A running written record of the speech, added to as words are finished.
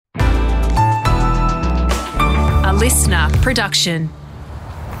listener production.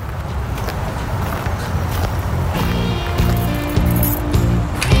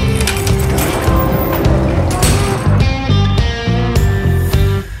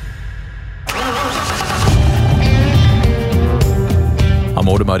 I'm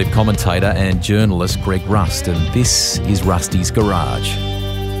automotive commentator and journalist Greg Rust, and this is Rusty's Garage.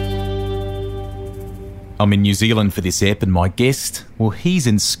 I'm in New Zealand for this ep, and my guest, well, he's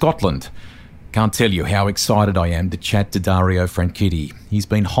in Scotland. Can't tell you how excited I am to chat to Dario Franchitti. He's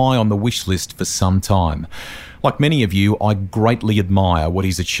been high on the wish list for some time. Like many of you, I greatly admire what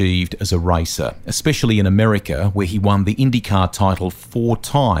he's achieved as a racer, especially in America, where he won the IndyCar title 4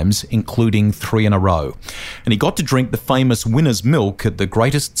 times, including 3 in a row. And he got to drink the famous winner's milk at the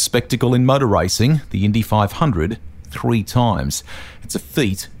greatest spectacle in motor racing, the Indy 500, 3 times. It's a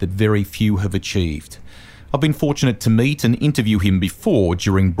feat that very few have achieved. I've been fortunate to meet and interview him before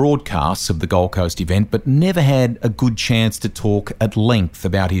during broadcasts of the Gold Coast event, but never had a good chance to talk at length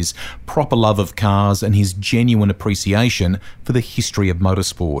about his proper love of cars and his genuine appreciation for the history of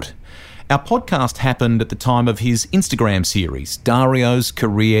motorsport. Our podcast happened at the time of his Instagram series, Dario's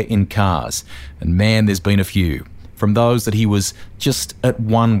Career in Cars. And man, there's been a few. From those that he was just at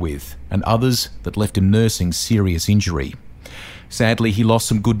one with, and others that left him nursing serious injury. Sadly, he lost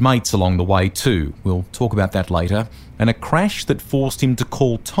some good mates along the way too. We'll talk about that later. And a crash that forced him to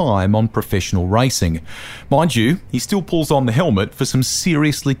call time on professional racing. Mind you, he still pulls on the helmet for some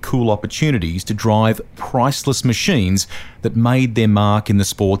seriously cool opportunities to drive priceless machines that made their mark in the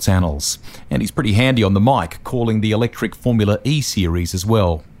sports annals. And he's pretty handy on the mic, calling the electric Formula E series as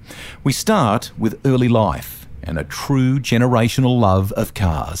well. We start with early life and a true generational love of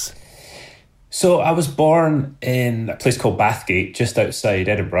cars. So I was born in a place called Bathgate, just outside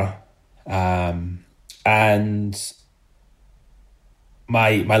Edinburgh, and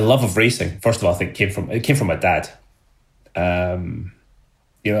my love of racing, first of all, I think came from my dad.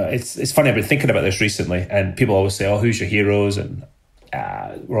 It's funny. I've been thinking about this recently, and people always say, "Oh, who's your heroes?" And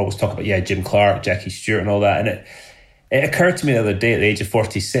we're always talking about Jim Clark, Jackie Stewart, and all that. And it occurred to me the other day at the age of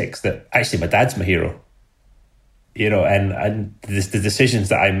 46 that actually my dad's my hero. And the decisions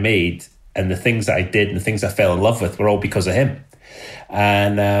that I made, and the things that I did and the things I fell in love with were all because of him.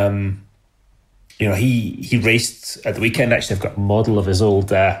 And, he raced at the weekend. Actually, I've got a model of his old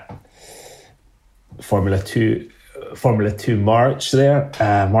Formula 2 March there,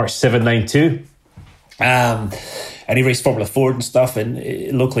 March 792. And he raced Formula Ford and stuff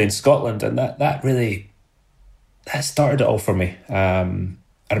locally in Scotland. And that started it all for me.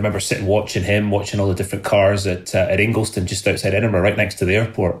 I remember sitting watching all the different cars at Ingliston, just outside Edinburgh, right next to the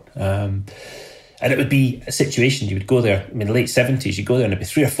airport. And it would be a situation, you would go there, late 70s, you'd go there and there'd be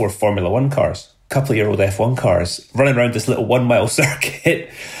 3 or 4 Formula 1 cars, a couple of year old F1 cars, running around this little 1 mile circuit.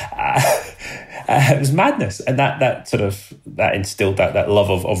 It was madness. And that instilled that love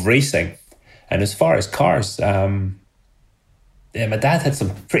of racing. And as far as cars, my dad had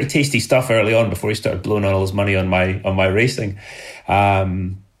some pretty tasty stuff early on before he started blowing all his money on my racing.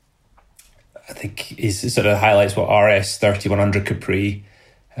 I think he sort of highlights what RS 3100 Capri,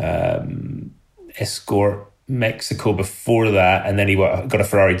 Escort Mexico before that, and then he got a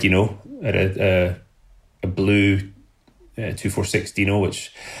Ferrari Dino, at a blue 246 Dino,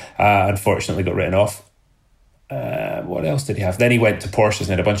 which unfortunately got written off. What else did he have? Then he went to Porsches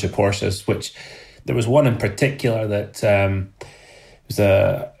and had a bunch of Porsches, which there was one in particular that was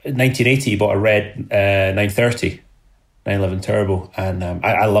in 1980. He bought a red 930. 911 Turbo, and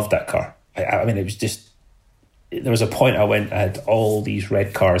I loved that car. It was just, there was a point I had all these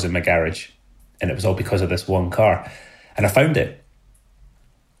red cars in my garage, and it was all because of this one car. And I found it.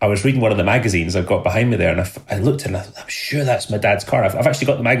 I was reading one of the magazines I've got behind me there, and I looked and I'm sure that's my dad's car. I've actually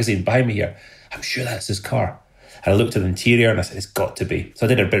got the magazine behind me here. I'm sure that's his car. And I looked at the interior and I said, it's got to be. So I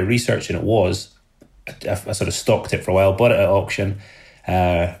did a bit of research, and it was. I sort of stalked it for a while, bought it at auction,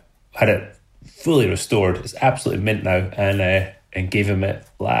 had it fully restored. It's absolutely mint now, and gave him it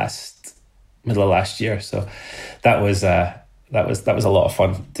middle of last year. So that was a lot of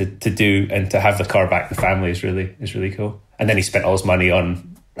fun to do, and to have the car back in the family is really cool. And then he spent all his money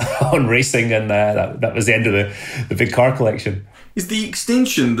on racing, and that was the end of the big car collection. Is the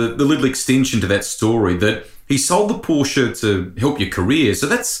extension, the little extension to that story, that he sold the Porsche to help your career? So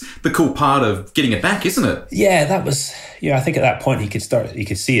that's the cool part of getting it back, isn't it? Yeah, that was. I think at that point he could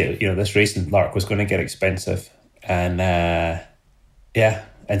see it. This racing lark was going to get expensive, and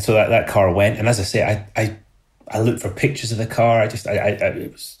and so that car went. And as I say, I looked for pictures of the car. It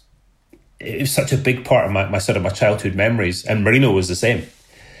was such a big part of my sort of my childhood memories. And Marino was the same.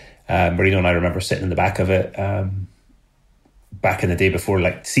 Marino and I remember sitting in the back of it. back in the day before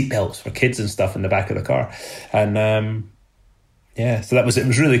like seatbelts for kids and stuff in the back of the car. And so it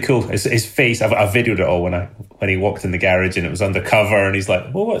was really cool. His face, I videoed it all when he walked in the garage and it was undercover and he's like,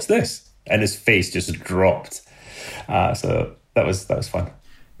 "Oh, what's this?" And his face just dropped. So that was fun.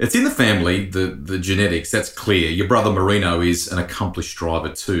 It's in the family, the genetics, that's clear. Your brother Marino is an accomplished driver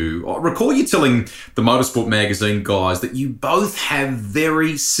too. I recall you telling the Motorsport magazine guys that you both have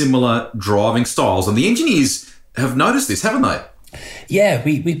very similar driving styles, and the engineers have noticed this, haven't they? Yeah,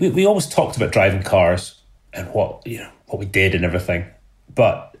 we always talked about driving cars and what we did and everything.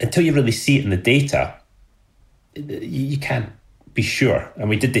 But until you really see it in the data, you can't be sure. And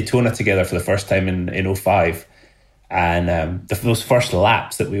we did Daytona together for the first time in 2005. And those first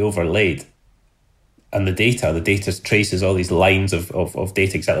laps that we overlaid and the data traces all these lines of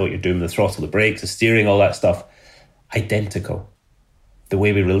data, exactly what you're doing, the throttle, the brakes, the steering, all that stuff, identical. The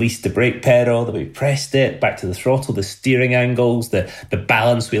way we released the brake pedal, the way we pressed it, back to the throttle, the steering angles, the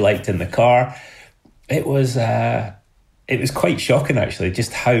balance we liked in the car. It was quite shocking, actually,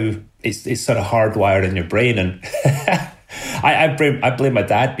 just how it's sort of hardwired in your brain. And I blame my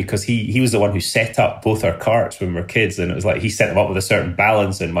dad because he was the one who set up both our karts when we were kids, and it was like he set them up with a certain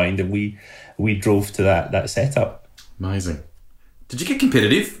balance in mind, and we drove to that setup. Amazing. Did you get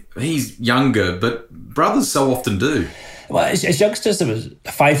competitive? He's younger, but brothers so often do. Well, as youngsters, there was a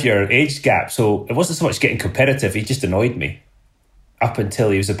 5-year age gap, so it wasn't so much getting competitive. He just annoyed me up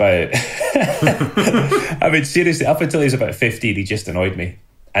until he was about. I mean, seriously, up until he was about 15, he just annoyed me,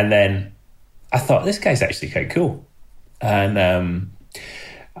 and then I thought, this guy's actually quite cool. And I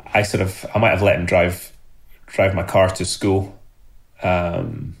might have let him drive my car to school a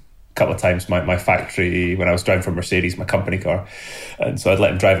couple of times, my factory, when I was driving for Mercedes, my company car. And so I'd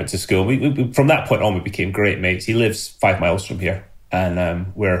let him drive it to school. We from that point on, we became great mates. He lives 5 miles from here,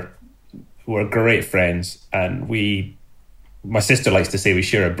 and we're great friends. And my sister likes to say we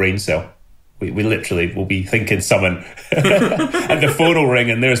share a brain cell. We literally will be thinking someone, and the phone will ring,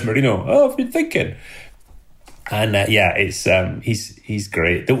 and there's Marino. "Oh, I've been thinking." And it's he's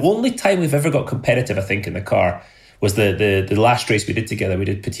great. The only time we've ever got competitive, I think, in the car was the last race we did together. We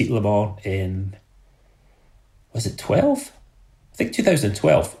did Petit Le Mans in, was it 12? I think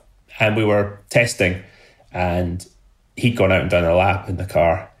 2012. And we were testing, and he'd gone out and done a lap in the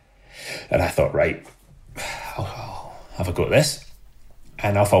car. And I thought, right, I'll have a go at this.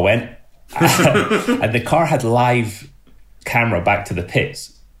 And off I went. And the car had live camera back to the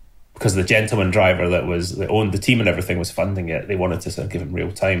pits, because the gentleman driver that owned the team and everything was funding it. They wanted to sort of give him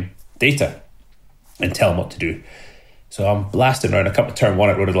real-time data and tell him what to do. So I'm blasting around. I come to turn 1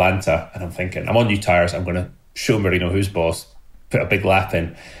 at Road Atlanta, and I'm thinking, I'm on new tyres. I'm going to show Marino who's boss, put a big lap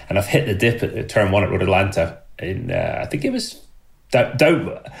in. And I've hit the dip at turn 1 at Road Atlanta. And I think it was down.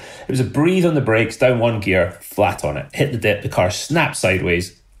 It was a breathe on the brakes, down 1 gear, flat on it. Hit the dip, the car snapped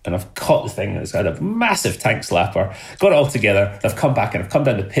sideways. And I've caught the thing that's had a massive tank slapper, got it all together. I've come back and I've come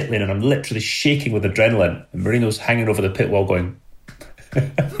down the pit lane, and I'm literally shaking with adrenaline. And Marino's hanging over the pit wall going,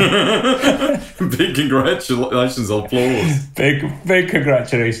 big congratulations, applause. Big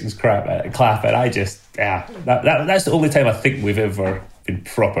congratulations, clap. And I just, that's the only time I think we've ever been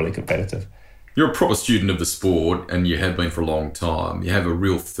properly competitive. You're a proper student of the sport, and you have been for a long time. You have a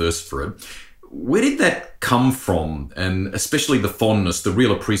real thirst for it. Where did that come from? And especially the fondness, the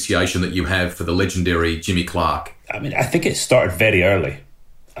real appreciation that you have for the legendary Jimmy Clark. I mean, I think it started very early.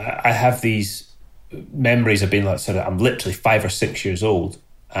 I have these memories of being like, I'm literally 5 or 6 years old,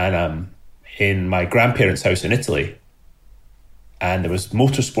 and I'm in my grandparents' house in Italy, and there was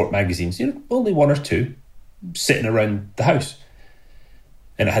motorsport magazines, only 1 or 2, sitting around the house.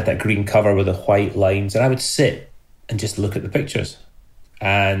 And it had that green cover with the white lines, and I would sit and just look at the pictures.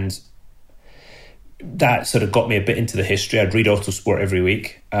 And that sort of got me a bit into the history. I'd read Autosport every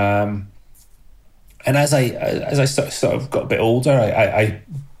week. And as I sort of got a bit older, I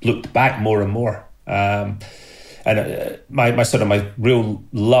looked back more and more. And my real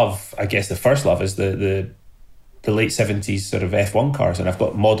love, I guess the first love, is the late 70s sort of F1 cars. And I've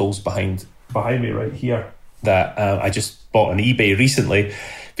got models behind me right here that I just bought on eBay recently,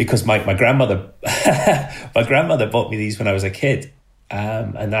 because my grandmother bought me these when I was a kid.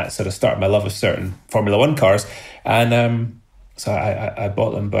 And that sort of started my love of certain Formula One cars. And so I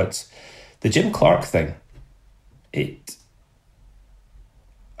bought them. But the Jim Clark thing, I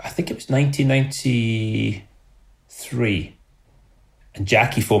think it was 1993. And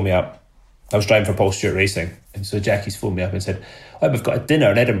Jackie phoned me up. I was driving for Paul Stewart Racing. And so Jackie's phoned me up and said, "Oh, we've got a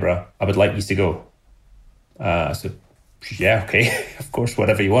dinner in Edinburgh. I would like you to go." I said, "Yeah, okay, of course,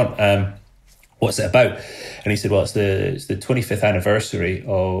 whatever you want. What's it about?" And he said, "Well, it's the 25th anniversary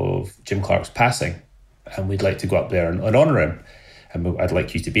of Jim Clark's passing, and we'd like to go up there and honour him." I'd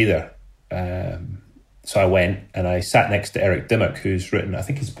like you to be there. So I went and I sat next to Eric Dimmock, who's written, I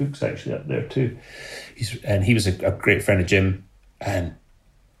think his book's actually up there too. He was a great friend of Jim. And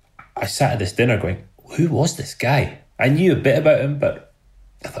I sat at this dinner going, who was this guy? I knew a bit about him, but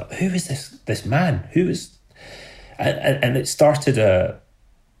I thought, who is this man? Who is... And it started a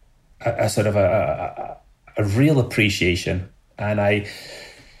sort of a real appreciation. And I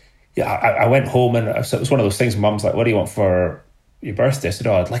went home, and it was one of those things. Mum's like, what do you want for your birthday? I said,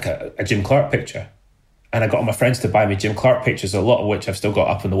 I'd like a Jim Clark picture. And I got all my friends to buy me Jim Clark pictures, a lot of which I've still got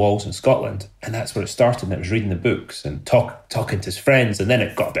up on the walls in Scotland. And that's where it started. And it was reading the books and talking to his friends. And then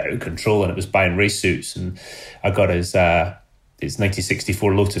it got a bit out of control, and it was buying race suits. And I got his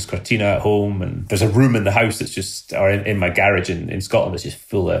 1964 Lotus Cortina at home. And there's a room in the house that's just, or in my garage in Scotland, that's just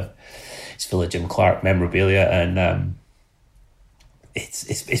full of Jim Clark memorabilia. And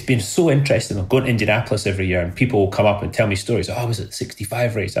it's been so interesting. I'm going to Indianapolis every year, and people will come up and tell me stories. I was at the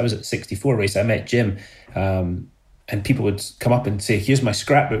 65 race. I was at the 64 race. I met Jim. And people would come up and say, here's my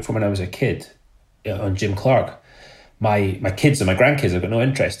scrapbook from when I was a kid on Jim Clark. My kids and my grandkids have got no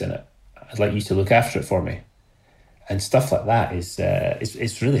interest in it. I'd like you to look after it for me. And stuff like that is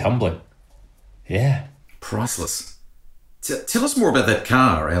it's really humbling. Yeah. Priceless. Tell us more about that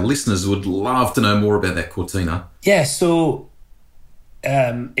car. Our listeners would love to know more about that Cortina. Yeah, so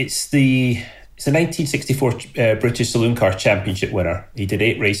it's a 1964 British Saloon Car Championship winner. He did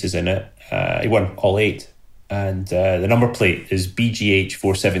 8 races in it. He won all 8. And the number plate is BGH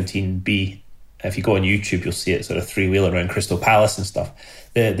 417B. If you go on YouTube, you'll see it sort of three-wheeling around Crystal Palace and stuff.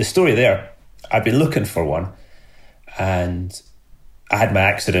 The story there, I've been looking for one, and I had my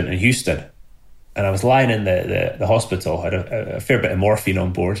accident in Houston. And I was lying in the hospital, had a fair bit of morphine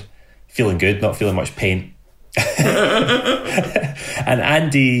on board, feeling good, not feeling much pain. And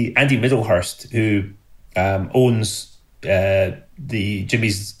Andy Middlehurst, who owns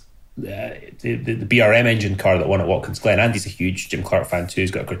Jimmy's the BRM engine car that won at Watkins Glen. Andy's a huge Jim Clark fan too.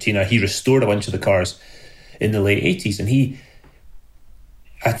 He's got a Cortina. He restored a bunch of the cars in the late 80s, and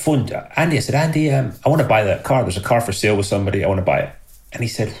I phoned Andy. I said, Andy, I want to buy that car. There's a car for sale with somebody. I want to buy it. And he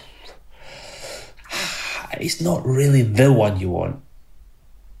said, it's not really the one you want.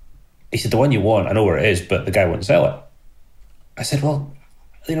 He said, the one you want, I know where it is, but the guy won't sell it. I said, well,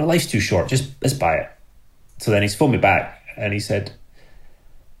 life's too short. Just let's buy it. So then he's phoned me back, and he said,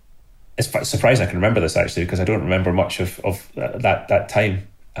 it's surprising I can remember this actually, because I don't remember much of that time.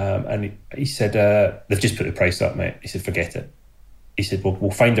 And he said, they've just put the price up, mate. He said, forget it. He said,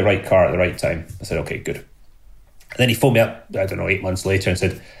 we'll find the right car at the right time. I said, okay, good. And then he phoned me up, I don't know, 8 months later, and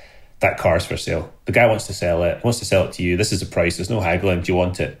said, that car's for sale. The guy wants to sell it. He wants to sell it to you. This is the price. There's no haggling. Do you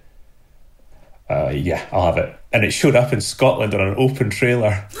want it? Yeah, I'll have it. And it showed up in Scotland on an open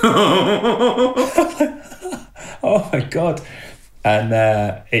trailer. Oh my God. And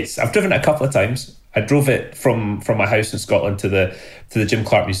I've driven it a couple of times. I drove it from my house in Scotland to the Jim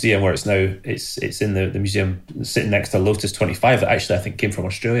Clark Museum, where it's now it's in the museum, sitting next to Lotus 25 that actually I think came from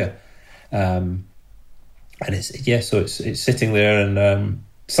Australia. And so it's sitting there, and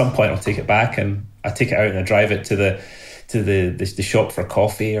some point I'll take it back, and I take it out and I drive it to the shop for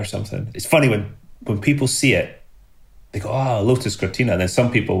coffee or something. It's funny when people see it, they go, oh, Lotus Cortina, and then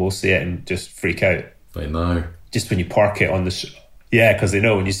some people will see it and just freak out. They know. Just when you park it on yeah, because they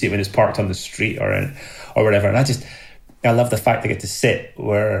know when you see it when it's parked on the street or whatever. And I love the fact I get to sit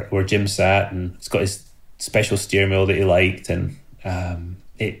where Jim sat, and it's got his special steering wheel that he liked, and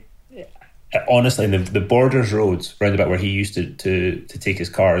it honestly, in the Borders roads round about where he used to take his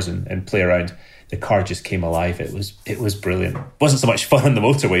cars and play around, the car just came alive. It was brilliant. It wasn't so much fun on the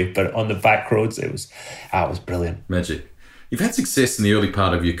motorway, but on the back roads, it was brilliant. Magic. You've had success in the early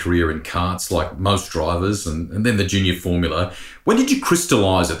part of your career in karts, like most drivers, and then the junior formula. When did you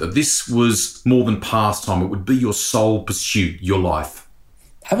crystallise it that this was more than pastime? It would be your sole pursuit, your life?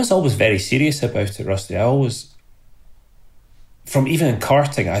 I was always very serious about it, Rusty. From even in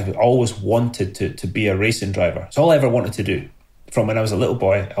karting, I always wanted to be a racing driver. It's all I ever wanted to do. From when I was a little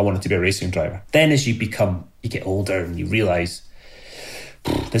boy, I wanted to be a racing driver. Then as you get older and you realise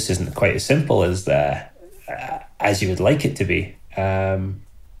this isn't quite as simple as you would like it to be. And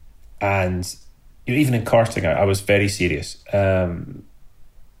even in karting, I was very serious. And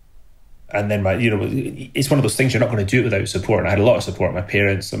then it's one of those things you're not going to do it without support. And I had a lot of support, my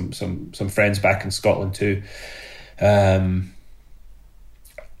parents, some friends back in Scotland too.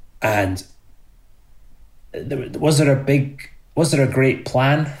 And was there a great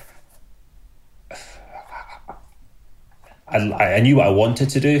plan? I knew what I wanted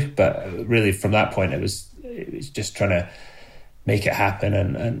to do, but really from that point it was just trying to make it happen.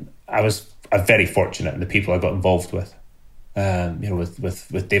 And I'm very fortunate in the people I got involved with.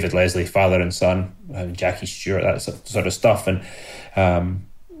 with David Leslie, father and son, Jackie Stewart, that sort of stuff. And,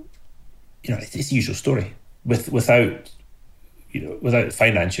 it's the usual story. Without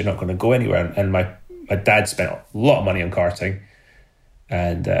finance, you're not going to go anywhere. And my dad spent a lot of money on karting.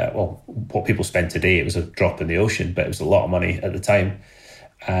 And, what people spend today, it was a drop in the ocean, but it was a lot of money at the time.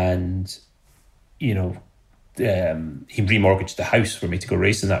 And, he remortgaged the house for me to go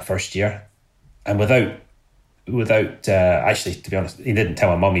racing that first year. And without actually, to be honest, he didn't tell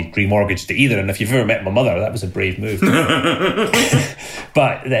my mum he'd remortgaged it either. And if you've ever met my mother, that was a brave move.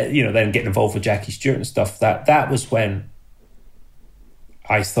 But, then getting involved with Jackie Stewart and stuff, that was when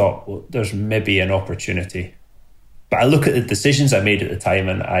I thought, well, there's maybe an opportunity. But I look at the decisions I made at the time,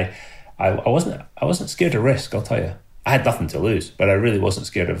 and I wasn't scared of risk, I'll tell you. I had nothing to lose, but I really wasn't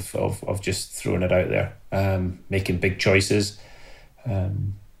scared of just throwing it out there, making big choices.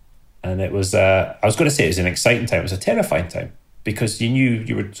 And it was, I was going to say it was an exciting time. It was a terrifying time, because you knew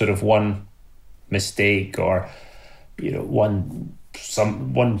you were sort of one mistake or, one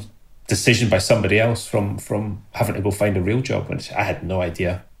decision by somebody else from having to go find a real job, which I had no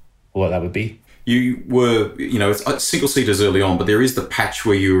idea what that would be. You were, it's single seaters early on, but there is the patch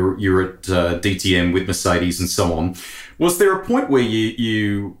where you're at DTM with Mercedes and so on. Was there a point where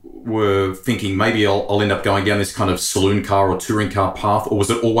you were thinking maybe I'll end up going down this kind of saloon car or touring car path, or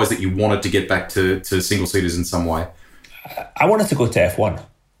was it always that you wanted to get back to single seaters in some way? I wanted to go to F1.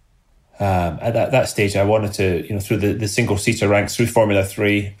 At that stage, I wanted to, through the single seater ranks, through Formula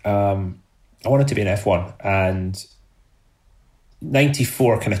 3, I wanted to be in F1. And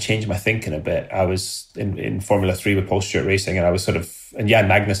 94 kind of changed my thinking a bit. I was in Formula 3 with Paul Stewart Racing, and I was and Jan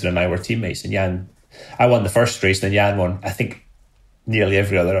Magnussen and I were teammates. And I won the first race, and then Jan won, I think, nearly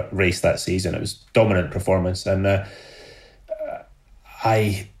every other race that season. It was dominant performance. And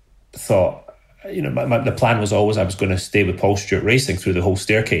I thought, the plan was always I was going to stay with Paul Stewart Racing through the whole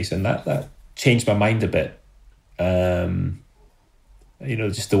staircase, and that changed my mind a bit.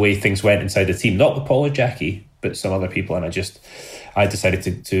 Just the way things went inside the team, not with Paul or Jackie, but some other people. And I decided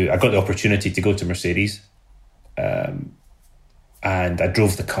I got the opportunity to go to Mercedes. And I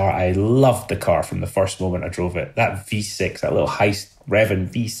drove the car. I loved the car from the first moment I drove it. That V6, that little high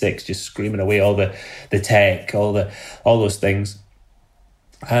revving V6, just screaming away all the tech, all those things.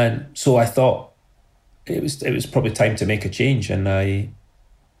 And so I thought it was probably time to make a change. And I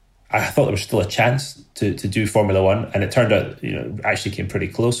thought there was still a chance to do Formula One, and it turned out, actually came pretty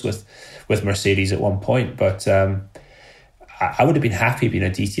close with Mercedes at one point. But I would have been happy being a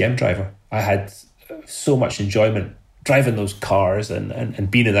DTM driver. I had so much enjoyment driving those cars and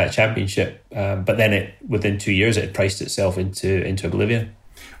being in that championship. But then within 2 years, it had priced itself into oblivion.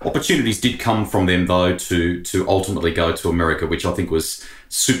 Opportunities did come from them, though, to ultimately go to America, which I think was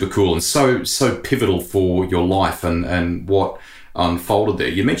super cool and so pivotal for your life and what unfolded there.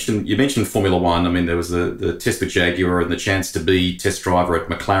 You mentioned Formula One. I mean, there was the test with Jaguar and the chance to be test driver at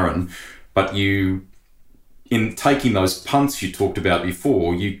McLaren, but you, in taking those punts you talked about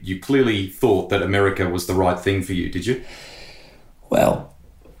before, you clearly thought that America was the right thing for you, did you? Well,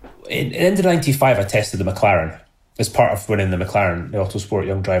 in the end of 95, I tested the McLaren as part of winning the McLaren, the Autosport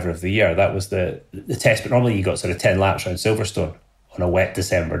Young Driver of the Year. That was the test, but normally you got sort of 10 laps around Silverstone on a wet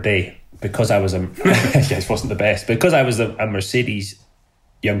December day. Because I was it wasn't the best. Because I was a Mercedes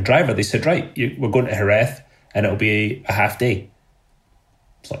young driver, they said, right, we're going to Jerez and it'll be a half day.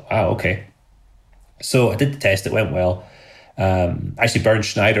 It's like, wow, okay. So I did the test, it went well. Actually, Bernd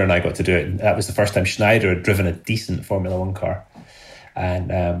Schneider and I got to do it. And that was the first time Schneider had driven a decent Formula One car.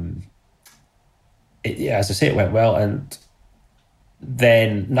 And as I say, it went well. And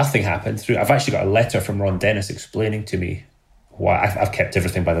then nothing happened. I've actually got a letter from Ron Dennis explaining to me why. I've kept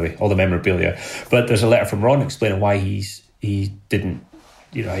everything, by the way, all the memorabilia. But there's a letter from Ron explaining why he didn't,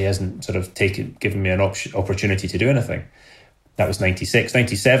 he hasn't sort of given me an opportunity to do anything. That was 96.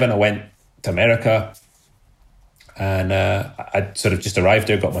 97, I went to America, and I sort of just arrived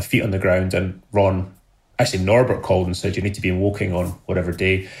there, got my feet on the ground, and Ron, actually Norbert called and said, you need to be in Woking on whatever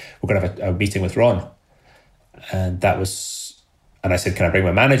day. We're going to have a meeting with Ron. And I said, can I bring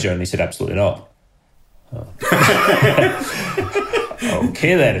my manager? And he said, absolutely not. Oh.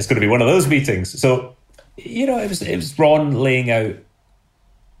 Okay, then it's going to be one of those meetings. So, it was Ron laying out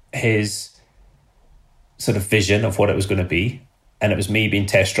his sort of vision of what it was going to be, and it was me being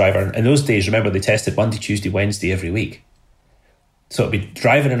test driver. And in those days, remember, they tested Monday, Tuesday, Wednesday every week. So it'd be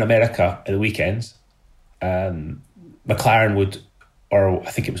driving in America at the weekends. McLaren would, or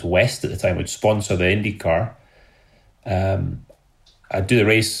I think it was West at the time, would sponsor the IndyCar. I'd do the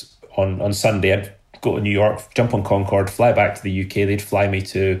race on Sunday. I'd go to New York, jump on Concorde, fly back to the UK. They'd fly me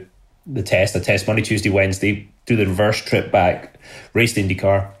to the test. I test Monday, Tuesday, Wednesday, do the reverse trip back, race the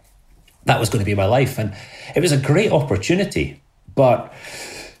IndyCar. That was going to be my life. And it was a great opportunity. But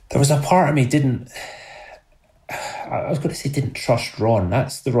there was a part of me didn't trust Ron.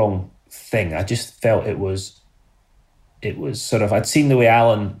 That's the wrong thing. I just felt it was sort of, I'd seen the way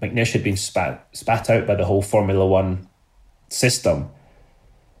Alan McNish had been spat out by the whole Formula One system.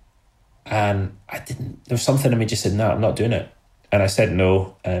 And there was something in me just said, no, I'm not doing it. And I said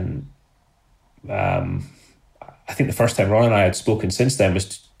no. And I think the first time Ron and I had spoken since then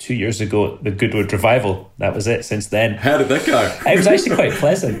was 2 years ago at the Goodwood Revival. That was it since then. How did that go? It was actually quite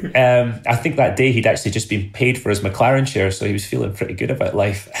pleasant. I think that day he'd actually just been paid for his McLaren share, so he was feeling pretty good about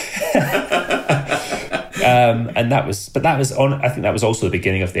life. I think that was also the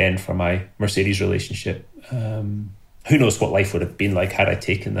beginning of the end for my Mercedes relationship. Who knows what life would have been like had I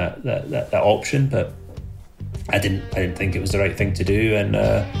taken that option, but I didn't think it was the right thing to do, and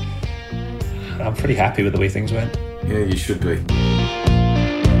I'm pretty happy with the way things went. Yeah, you should be.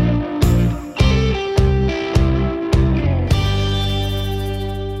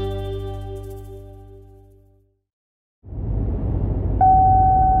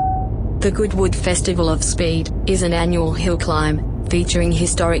 The Goodwood Festival of Speed is an annual hill climb featuring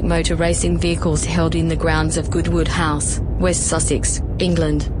historic motor racing vehicles held in the grounds of Goodwood House, West Sussex,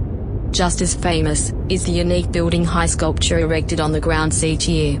 England. Just as famous is the unique building high sculpture erected on the grounds each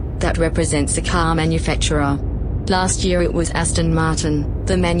year that represents the car manufacturer. Last year it was Aston Martin,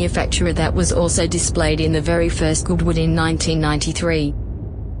 the manufacturer that was also displayed in the very first Goodwood in 1993.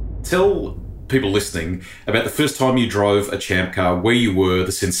 Tell people listening about the first time you drove a champ car, where you were,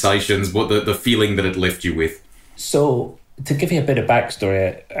 the sensations, what the feeling that it left you with. So, to give you a bit of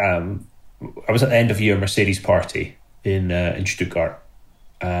backstory, I was at the end of year Mercedes party in Stuttgart,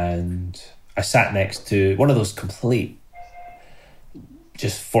 and I sat next to one of those complete,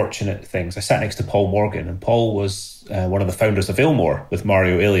 just fortunate things. I sat next to Paul Morgan, and Paul was one of the founders of Ilmor with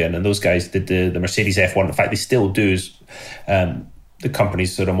Mario Ilian, and those guys did the Mercedes F1. In fact, they still do. The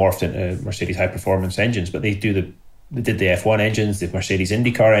company's sort of morphed into Mercedes high performance engines, but they did the F1 engines, the Mercedes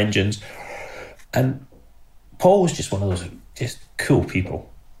IndyCar engines, and Paul was just one of those just cool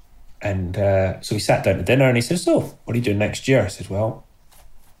people. And so we sat down to dinner, and he says, "So, what are you doing next year?" I said, "Well,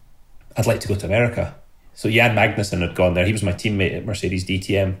 I'd like to go to America." So Jan Magnussen had gone there. He was my teammate at Mercedes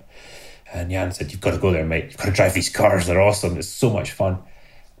DTM. And Jan said, "You've got to go there, mate. You've got to drive these cars. They're awesome. It's so much fun."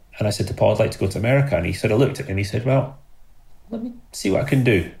 And I said to Paul, "I'd like to go to America." And he sort of looked at me and he said, "Well, let me see what I can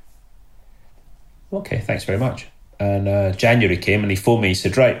do." "Okay, thanks very much." And January came and he phoned me. He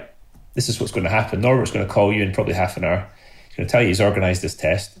said, "Right, this is what's going to happen. Norbert's going to call you in probably half an hour. He's going to tell you he's organised this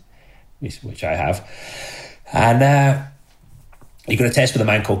test," which I have. "And you're going to test with a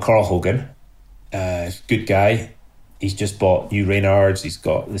man called Carl Hogan. He's a good guy. He's just bought new Reynards. He's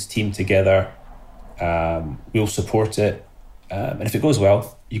got this team together. We'll support it. And if it goes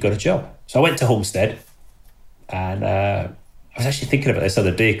well, you got a job." So I went to Homestead, and I was actually thinking about this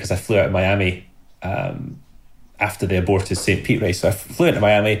other day because I flew out of Miami after the aborted St. Pete race. So I flew into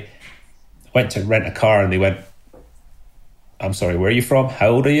Miami, went to rent a car, and they went, "I'm sorry, where are you from? How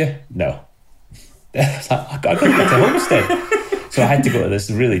old are you?" "No." I was like, "I got to go to Homestead." So I had to go to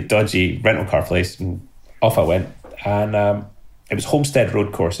this really dodgy rental car place, and off I went. And it was Homestead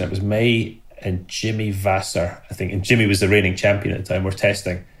Road Course, and it was May and Jimmy Vassar, I think. And Jimmy was the reigning champion at the time. We're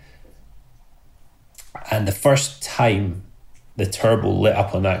testing. And the first time the turbo lit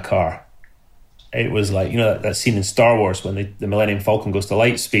up on that car, it was like, you know, that scene in Star Wars when the Millennium Falcon goes to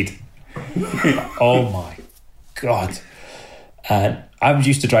light speed. Oh my God. And I was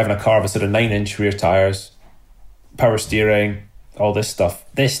used to driving a car with sort of 9-inch rear tyres, power steering, all this stuff.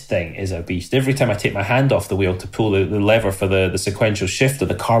 This thing is a beast. Every time I take my hand off the wheel to pull the lever for the sequential shifter,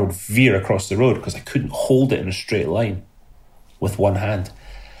 the car would veer across the road because I couldn't hold it in a straight line with one hand.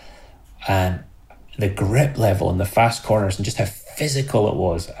 And the grip level and the fast corners and just how physical it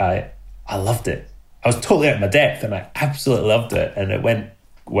was, I loved it. I was totally out of my depth, and I absolutely loved it. And it went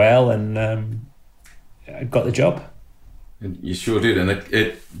well, and I got the job. You sure did. And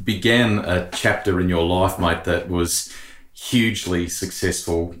it began a chapter in your life, mate, that was hugely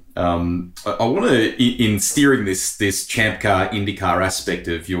successful. I want to, in steering this Champ Car, IndyCar aspect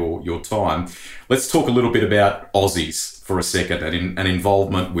of your time, let's talk a little bit about Aussies for a second, and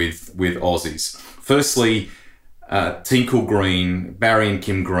involvement with Aussies. Firstly, Team Cool Green, Barry and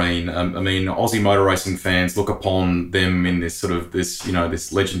Kim Green. I mean, Aussie motor racing fans look upon them in this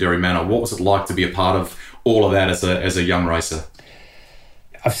legendary manner. What was it like to be a part of all of that as a young racer?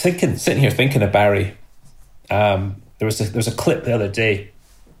 I was sitting here thinking of Barry. There was a clip the other day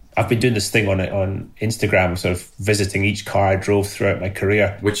I've been doing this thing on Instagram, sort of visiting each car I drove throughout my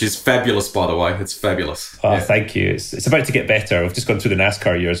career. Which is fabulous, by the way. It's fabulous. Oh, yeah. Thank you. It's about to get better. I've just gone through the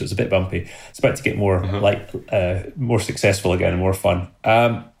NASCAR years. It's a bit bumpy. It's about to get more more successful again and more fun.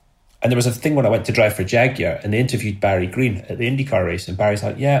 And there was a thing when I went to drive for Jaguar, and they interviewed Barry Green at the IndyCar race, and Barry's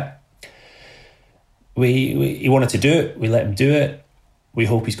like, yeah, he wanted to do it. We let him do it. We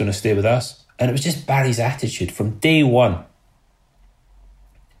hope he's going to stay with us. And it was just Barry's attitude from day one.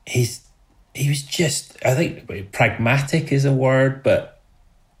 He was just, I think pragmatic is a word, but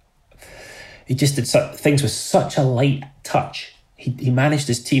he just did things with such a light touch. He managed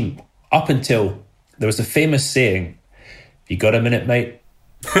his team up until there was a famous saying, "You got a minute, mate?"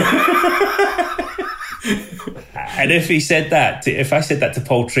 And if I said that to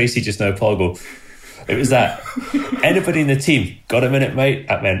Paul Tracy just now, Paul would go, it was that. Anybody in the team, got a minute, mate?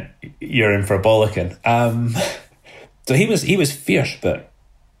 That meant you're in for a bollocking. So he was fierce, but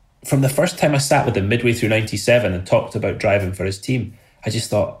from the first time I sat with him midway through 97 and talked about driving for his team, I just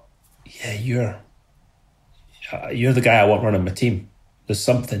thought, yeah, you're the guy I want running my team. There's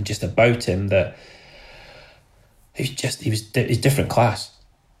something just about him that he's different class.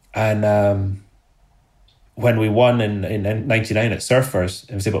 And when we won in 99 at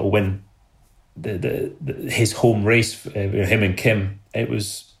Surfers, I was able to win his home race, him and Kim. That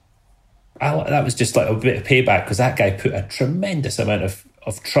was just like a bit of payback, because that guy put a tremendous amount of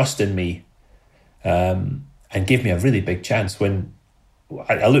trust in me, and gave me a really big chance. When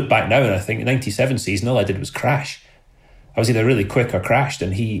I look back now and I think 97 season, all I did was crash. I was either really quick or crashed,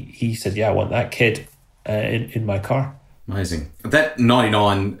 and he said, yeah, I want that kid in my car. Amazing. That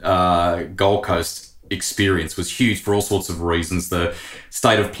 99 Gold Coast experience was huge for all sorts of reasons. The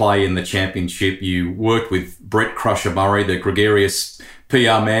state of play in the championship. You worked with Brett Crusher Murray, the gregarious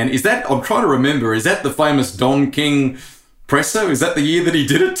PR man. I'm trying to remember, is that the famous Don King presser? Is that the year that he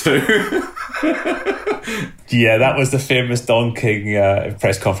did it too? Yeah, that was the famous Don King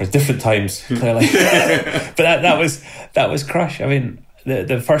press conference. Different times, clearly. But that was Crush. I mean,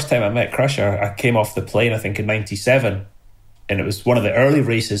 the first time I met Crusher, I came off the plane, I think in 97, and it was one of the early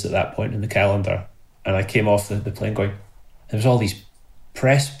races at that point in the calendar. And I came off the plane going, there was all these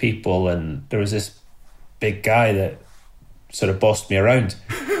press people, and there was this big guy that sort of bossed me around.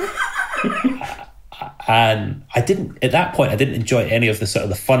 And at that point I didn't enjoy any of the sort of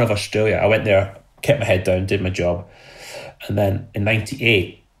the fun of Australia. I went there, kept my head down, did my job. And then in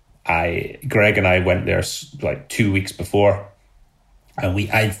 98, Greg and I went there like 2 weeks before, and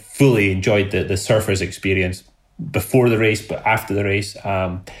I fully enjoyed the surfers experience before the race, but after the race.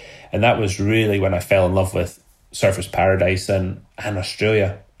 And that was really when I fell in love with Surfers Paradise and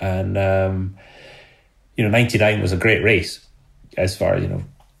Australia. And 99 was a great race as far as,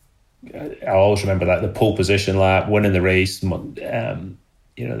 I'll always remember that, the pole position lap, winning the race.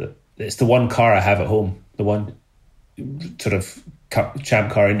 It's the one car I have at home, the one sort of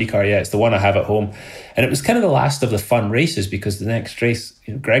champ car, Indy car. Yeah, it's the one I have at home. And it was kind of the last of the fun races, because the next race,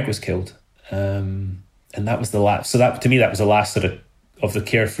 Greg was killed. And that was the last. So that, to me, that was the last sort of the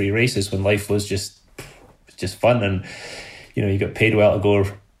carefree races, when life was just fun. And, you got paid well to go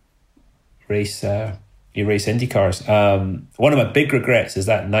race, you race Indy cars. One of my big regrets is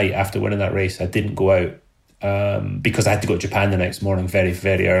that night after winning that race, I didn't go out, because I had to go to Japan the next morning very,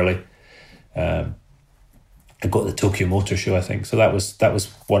 very early. I got to the Tokyo Motor Show, I think. So that was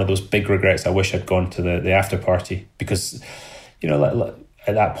one of those big regrets. I wish I'd gone to the after party, because,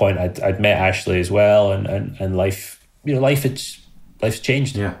 at that point I'd met Ashley as well, and life, life's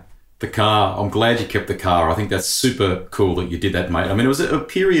changed. Yeah. The car, I'm glad you kept the car. I think that's super cool that you did that, mate. I mean, it was a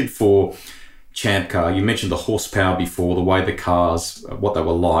period for Champ Car. You mentioned the horsepower before, the way the cars, what they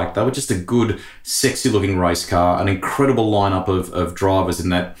were like. They were just a good, sexy-looking race car, an incredible lineup of drivers in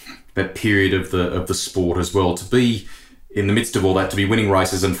that period of the sport as well. To be in the midst of all that, to be winning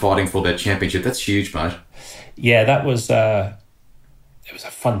races and fighting for that championship, that's huge, mate. Yeah, that was it was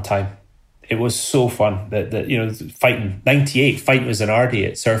a fun time. It was so fun that fighting 98, fighting with Zanardi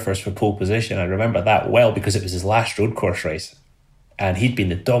at Surfers for pole position. I remember that well, because it was his last road course race, and he'd been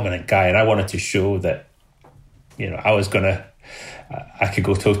the dominant guy, and I wanted to show that I could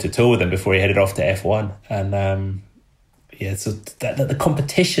go toe to toe with him before he headed off to F1. And so that the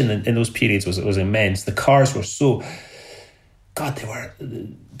competition in those periods was immense. The cars were so, God,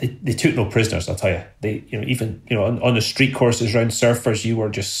 they took no prisoners, I'll tell you. They, even on the street courses around Surfers, you were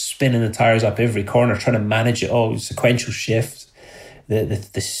just spinning the tires up every corner, trying to manage it all, sequential shifts, the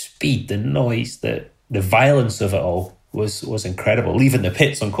speed, the noise, the violence of it all was incredible. Leaving the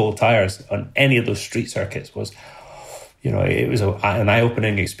pits on cold tires on any of those street circuits was, it was an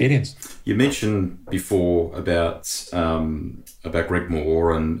eye-opening experience. You mentioned before about Greg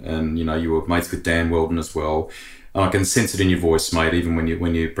Moore, and you know, you were mates with Dan Weldon as well. And I can sense it in your voice, mate, even when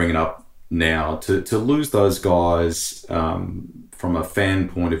you bring it up now. To lose those guys from a fan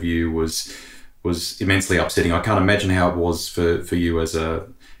point of view was immensely upsetting. I can't imagine how it was for you as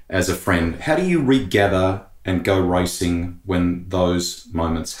a friend. How do you regather and go racing when those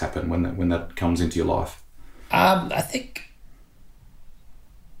moments happen, when that comes into your life? I think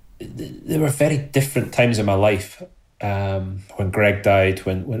there were very different times in my life. When Greg died,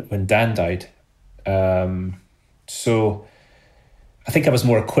 when Dan died. So I think I was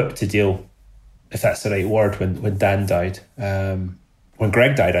more equipped to deal, if that's the right word, when Dan died. When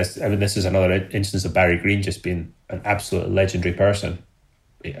Greg died, I mean, this is another instance of Barry Green just being an absolute legendary person.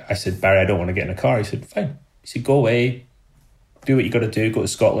 I said, Barry, I don't want to get in a car. He said, fine. He said, go away, do what you got to do, go to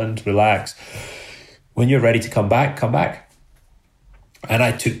Scotland, relax. When you're ready to come back, come back. And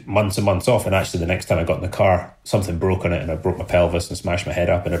I took months and months off, and actually the next time I got in the car, something broke on it and I broke my pelvis and smashed my head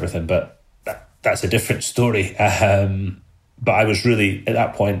up and everything, but that's a different story. But I was really, at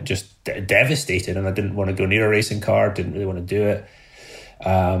that point, just devastated, and I didn't want to go near a racing car, didn't really want to do it.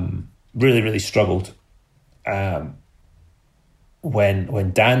 Really, really struggled.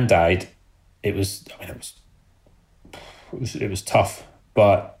 When Dan died, it was tough,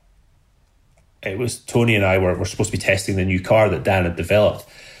 but it was Tony and I were supposed to be testing the new car that Dan had developed,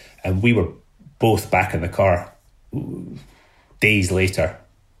 and we were both back in the car days later.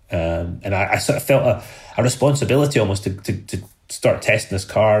 And I sort of felt a responsibility almost to start testing this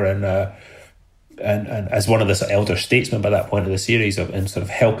car, and as one of the sort of elder statesmen by that point of the series, and sort of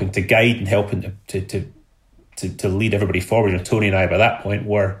helping to guide and helping to lead everybody forward. And Tony and I by that point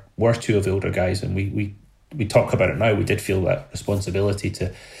were two of the older guys, and we talk about it now. We did feel that responsibility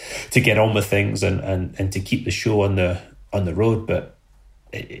to get on with things and to keep the show on the road. But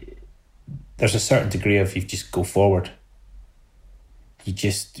there's a certain degree of, you just go forward.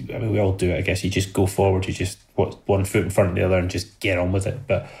 We all do it, I guess. You just go forward. You just put one foot in front of the other and just get on with it.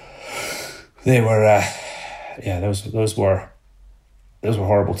 But they were, those were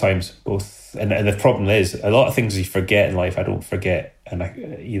horrible times. Both, and the problem is, a lot of things you forget in life. I don't forget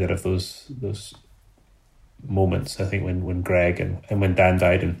either of those moments. I think when Greg and when Dan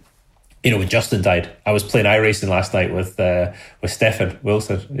died, and when Justin died, I was playing iRacing last night with Stefan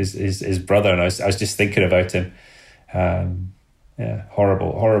Wilson, his brother, and I was just thinking about him.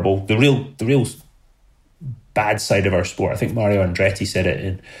 Horrible. The real bad side of our sport. I think Mario Andretti said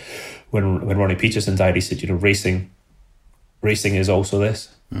it when Ronnie Peterson died. He said, racing is also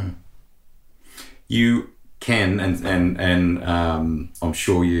this. Mm. You can, and I'm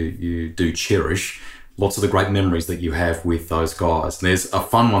sure you do cherish lots of the great memories that you have with those guys. And there's a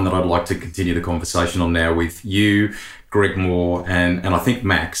fun one that I'd like to continue the conversation on now with you, Greg Moore, and I think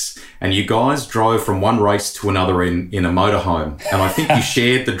Max. And you guys drove from one race to another in a motorhome. And I think you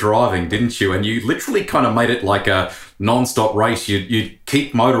shared the driving, didn't you? And you literally kind of made it like a non-stop race. You'd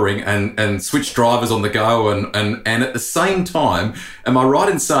keep motoring and switch drivers on the go. And at the same time, am I right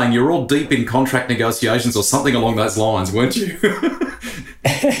in saying you're all deep in contract negotiations or something along those lines, weren't you?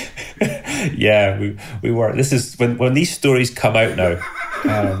 Yeah, we were. This is when these stories come out now.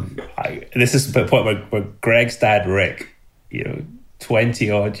 This is the point where Greg's dad, Rick, 20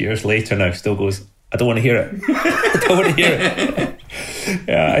 odd years later now, still goes, I don't want to hear it. I don't want to hear it.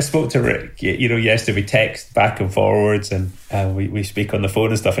 Yeah, I spoke to Rick, yesterday. We text back and forwards, and we speak on the phone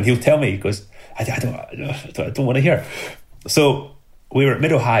and stuff, and he'll tell me, he goes, I don't want to hear it. So we were at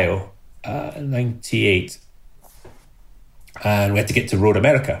Mid-Ohio, 98, and we had to get to Road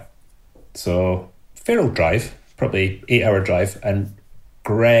America. So fair old drive, probably 8-hour drive, and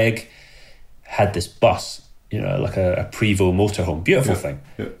Greg had this bus, like a Prevost motorhome, beautiful thing.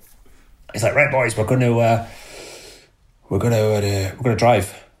 Yeah. He's like, right, boys, we're going to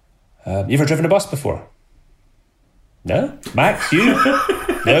drive. You ever driven a bus before? No, Max, you?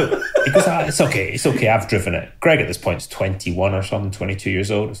 No. He goes, it's okay. I've driven it. Greg at this point is 21 or something, 22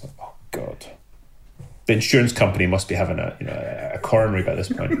 years old. It's like, oh God. The insurance company must be having a coronary by this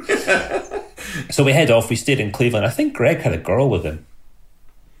point. So we head off. We stayed in Cleveland. I think Greg had a girl with him.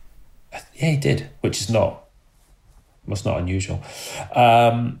 Yeah, he did, which is not unusual.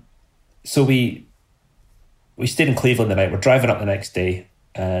 So we stayed in Cleveland the night. We're driving up the next day,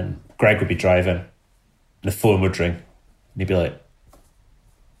 and Greg would be driving. The phone would ring, and he'd be like,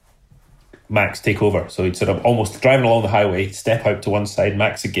 Max, take over. So he'd sort of almost driving along the highway, step out to one side,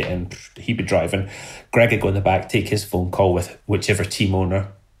 Max would get in, he'd be driving. Greg would go in the back, take his phone call with whichever team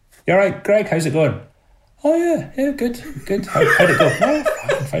owner. You all right, Greg? How's it going? Oh, yeah, good. How'd it go? Oh,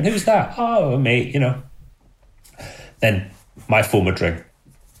 fine. Who's that? Oh, mate, Then my phone would ring.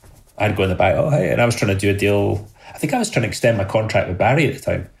 I'd go in the back, oh, hey, and I was trying to do a deal. I think I was trying to extend my contract with Barry at the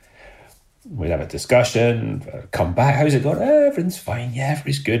time. We'd have a discussion, come back, how's it going? Everything's fine, yeah,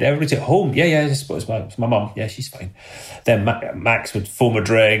 everybody's good, everybody's at home. Yeah, it's my mum, yeah, she's fine. Then Max would phone a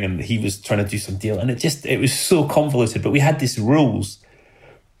ring and he was trying to do some deal, and it was so convoluted, but we had these rules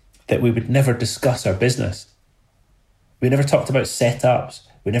that we would never discuss our business. We never talked about setups,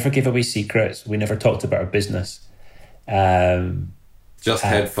 we never gave away secrets, we never talked about our business. Just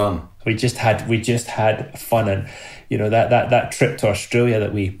had fun. We just had fun, and you know that trip to Australia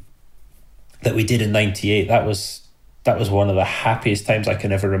that we did in '98. That was one of the happiest times I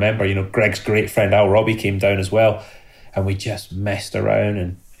can ever remember. You know, Greg's great friend Al Robbie came down as well, and we just messed around,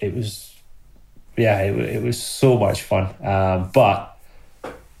 and it was so much fun. But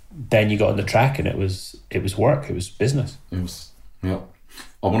then you got on the track, and it was work. It was business. Yeah.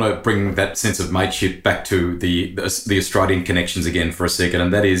 I want to bring that sense of mateship back to the Australian connections again for a second,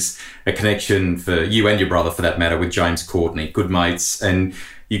 and that is a connection for you and your brother, for that matter, with James Courtney, good mates, and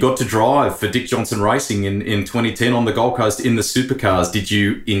you got to drive for Dick Johnson Racing in 2010 on the Gold Coast in the supercars.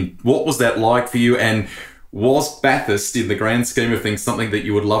 What was that like for you, and was Bathurst, in the grand scheme of things, something that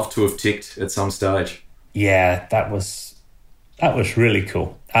you would love to have ticked at some stage? Yeah, that was really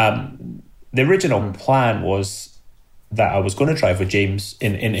cool. The original plan was that I was going to drive with James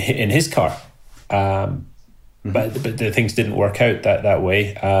in his car, but the things didn't work out that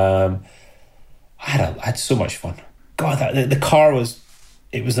way. I had so much fun. God, the car was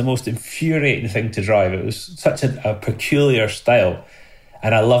the most infuriating thing to drive. It was such a peculiar style,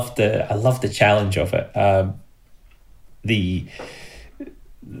 and I loved the challenge of it. I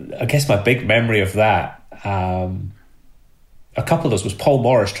guess my big memory of that. A couple of those was Paul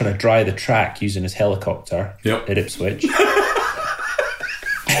Morris trying to dry the track using his helicopter at Ipswich.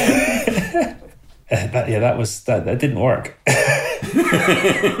 That didn't work.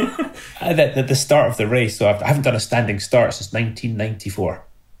 At the start of the race, so I haven't done a standing start since 1994.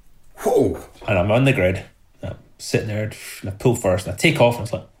 Whoa! And I'm on the grid, I'm sitting there, and I pull first, and I take off, and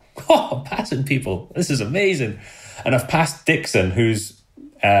it's like, oh, I'm passing people. This is amazing. And I've passed Dixon, who's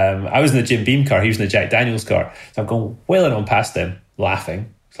I was in the Jim Beam car, he was in the Jack Daniels car. So I'm going wailing on past him,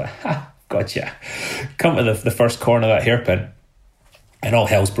 laughing. It's like, ha, gotcha. Come to the first corner of that hairpin, and all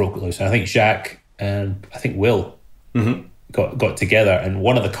hell's broke loose. And I think Jacques and I think Will got together, and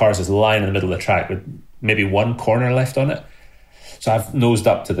one of the cars is lying in the middle of the track with maybe one corner left on it. So I've nosed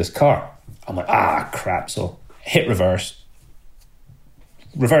up to this car. I'm like, crap. So hit reverse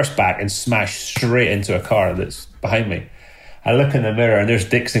back, and smash straight into a car that's behind me. I look in the mirror, and there's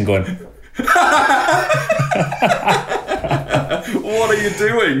Dixon going, what are you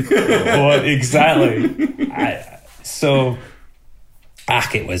doing? What exactly?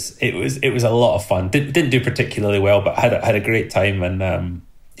 It was a lot of fun. Didn't do particularly well, but had a great time, and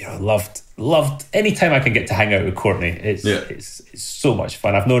loved any time I can get to hang out with Courtney. It's so much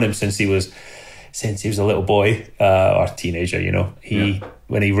fun. I've known him since he was a little boy or teenager. You know,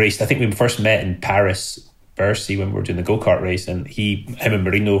 when he raced, I think we first met in Paris, Bercy, when we were doing the go-kart race, and him and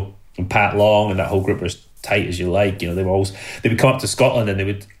Marino and Pat Long and that whole group were as tight as you like. You know, they would come up to Scotland, and they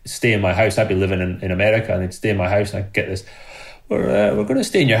would stay in my house. I'd be living in America, and they'd stay in my house, and I'd get this, we're going to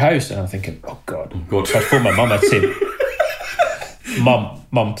stay in your house. And I'm thinking, oh God. So I'd phone my mum, I'd say,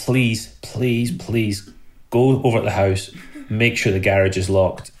 Mum, please go over to the house, make sure the garage is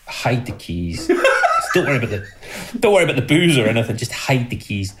locked, hide the keys. Don't worry about the booze or anything, just hide the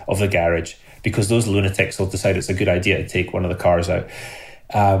keys of the garage, because those lunatics will decide it's a good idea to take one of the cars out.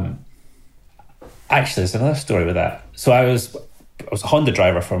 Actually, there's another story with that. So I was a Honda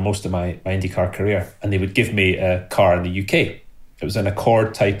driver for most of my IndyCar career, and they would give me a car in the UK. It was an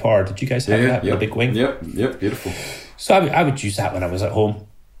Accord Type R. Did you guys have that? With a big wing? Yep, beautiful. So I would use that when I was at home.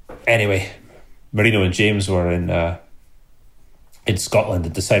 Anyway, Marino and James were in Scotland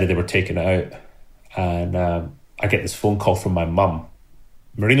and decided they were taking it out. And I get this phone call from my mum.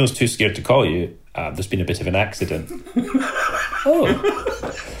 Marino's too scared to call you. There's been a bit of an accident. Oh.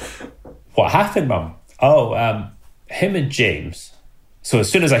 What happened, Mum? Him and James. So as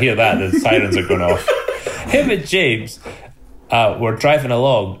soon as I hear that, the sirens are going off. Him and James were driving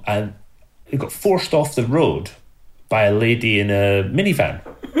along, and they got forced off the road by a lady in a minivan.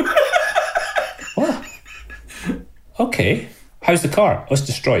 What? Okay. How's the car? Oh, it's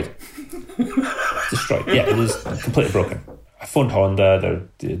destroyed. Destroyed. Yeah, it was completely broken. I phoned Honda.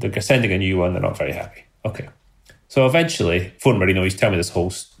 They're sending a new one. They're not very happy. Okay. So eventually, phone Marino. He's telling me this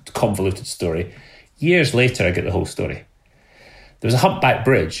whole convoluted story. Years later, I get the whole story. There was a humpback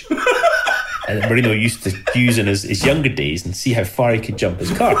bridge that Marino used to use in his younger days and see how far he could jump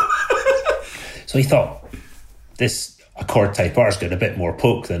his car. So he thought, this Accord Type R's got a bit more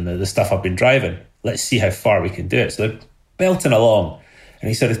poke than the stuff I've been driving. Let's see how far we can do it. So they're belting along. And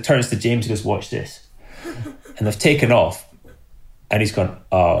he sort of turns to James and goes, watch this. And they've taken off. And he's gone,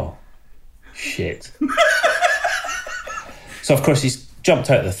 oh, shit. So, of course, he's jumped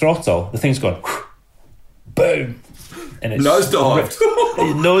out of the throttle. The thing's gone, boom. And it's nosedived.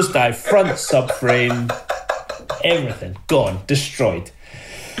 Nosedive, front subframe, everything gone, destroyed.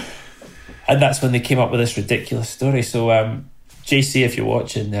 And that's when they came up with this ridiculous story. So, JC, if you're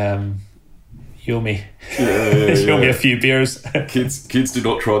watching, you owe me. You owe me a few beers. Kids do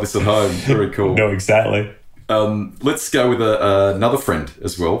not try this at home. Very cool. No, exactly. Let's go with another friend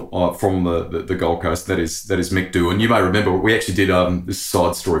as well from the Gold Coast. That is Mick Doohan. You may remember we actually did this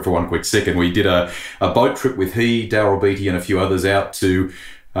side story for one quick second. We did a boat trip with Daryl Beattie and a few others out to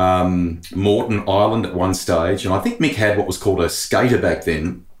Moreton Island at one stage, and I think Mick had what was called a skater back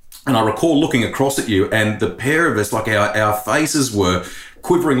then. And I recall looking across at you, and the pair of us, like our faces were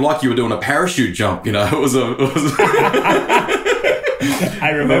quivering like you were doing a parachute jump. You know, it was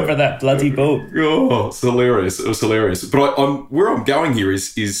I remember that bloody boat. Oh, it's hilarious! It was hilarious. But where I'm going here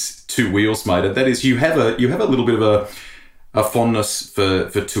is two wheels, mate. And that is, you have a little bit of a fondness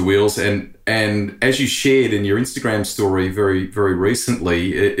for two wheels, and as you shared in your Instagram story very very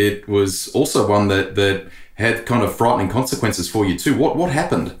recently, it was also one that had kind of frightening consequences for you too. What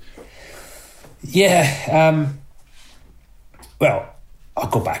happened? Yeah. Well, I'll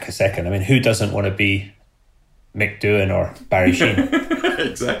go back a second. I mean, who doesn't want to be Mick Doohan or Barry Sheen?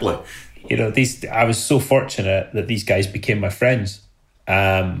 Exactly. You know, I was so fortunate that these guys became my friends.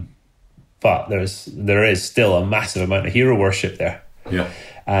 But there is still a massive amount of hero worship there. Yeah.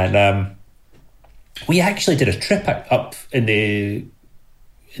 And we actually did a trip up in the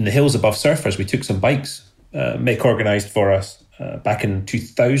hills above Surfers. We took some bikes. Mick organised for us back in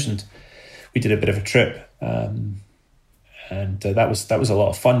 2000. We did a bit of a trip, and that was a lot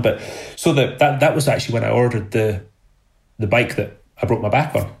of fun. But so that was actually when I ordered the bike that I broke my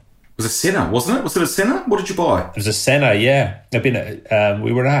back on. It was a Senna, wasn't it? Was it a Senna? What did you buy? It was a Senna, yeah. I've been at,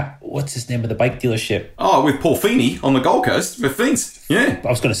 we were at, what's his name of the bike dealership? Oh, with Paul Feeney on the Gold Coast with Fiends. Yeah. I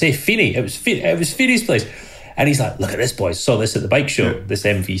was going to say Feeney. It was Feeney's place. And he's like, look at this, boys. Saw this at the bike show, this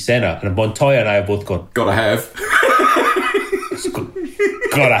MV Senna. And Montoya and I have both gone, gotta have.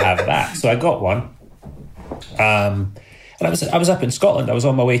 Gotta have that. So I got one. And I was up in Scotland. I was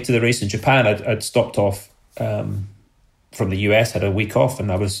on my way to the race in Japan. I'd stopped off from the US, had a week off, and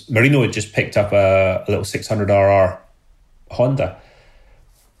Marino had just picked up a little 600RR Honda.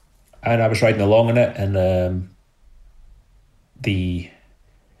 And I was riding along in it, and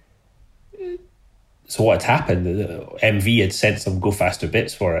so what had happened, the MV had sent some Go Faster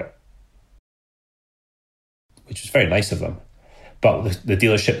bits for it, which was very nice of them. But the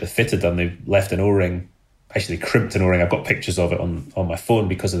dealership that fitted them, they left an O-ring, actually crimped an O-ring. I've got pictures of it on my phone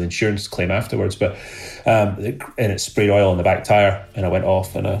because of the insurance claim afterwards. But and it sprayed oil on the back tyre, and I went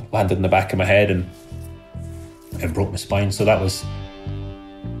off and I landed in the back of my head and broke my spine. So that was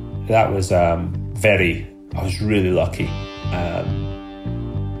I was really lucky.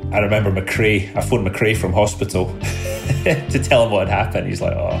 I remember McRae. I phoned McRae from hospital to tell him what had happened. He's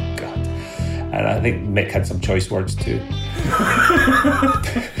like, oh God. And I think Mick had some choice words too.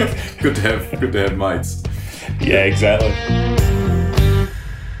 Good to have mates. Yeah, exactly.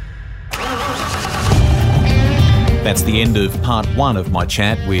 That's the end of part one of my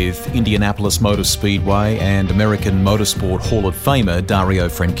chat with Indianapolis Motor Speedway and American Motorsport Hall of Famer Dario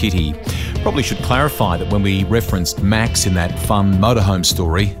Franchitti. Probably should clarify that when we referenced Max in that fun motorhome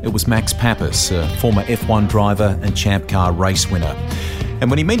story, it was Max Pappas, a former F1 driver and Champ Car race winner. And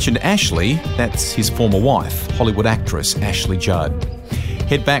when he mentioned Ashley, that's his former wife, Hollywood actress Ashley Judd.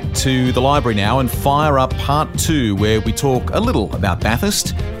 Head back to the library now and fire up part two, where we talk a little about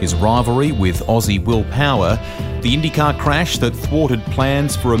Bathurst, his rivalry with Aussie Will Power, the IndyCar crash that thwarted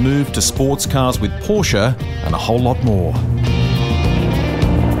plans for a move to sports cars with Porsche, and a whole lot more.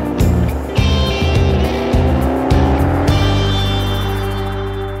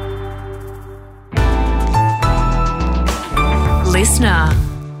 Listener.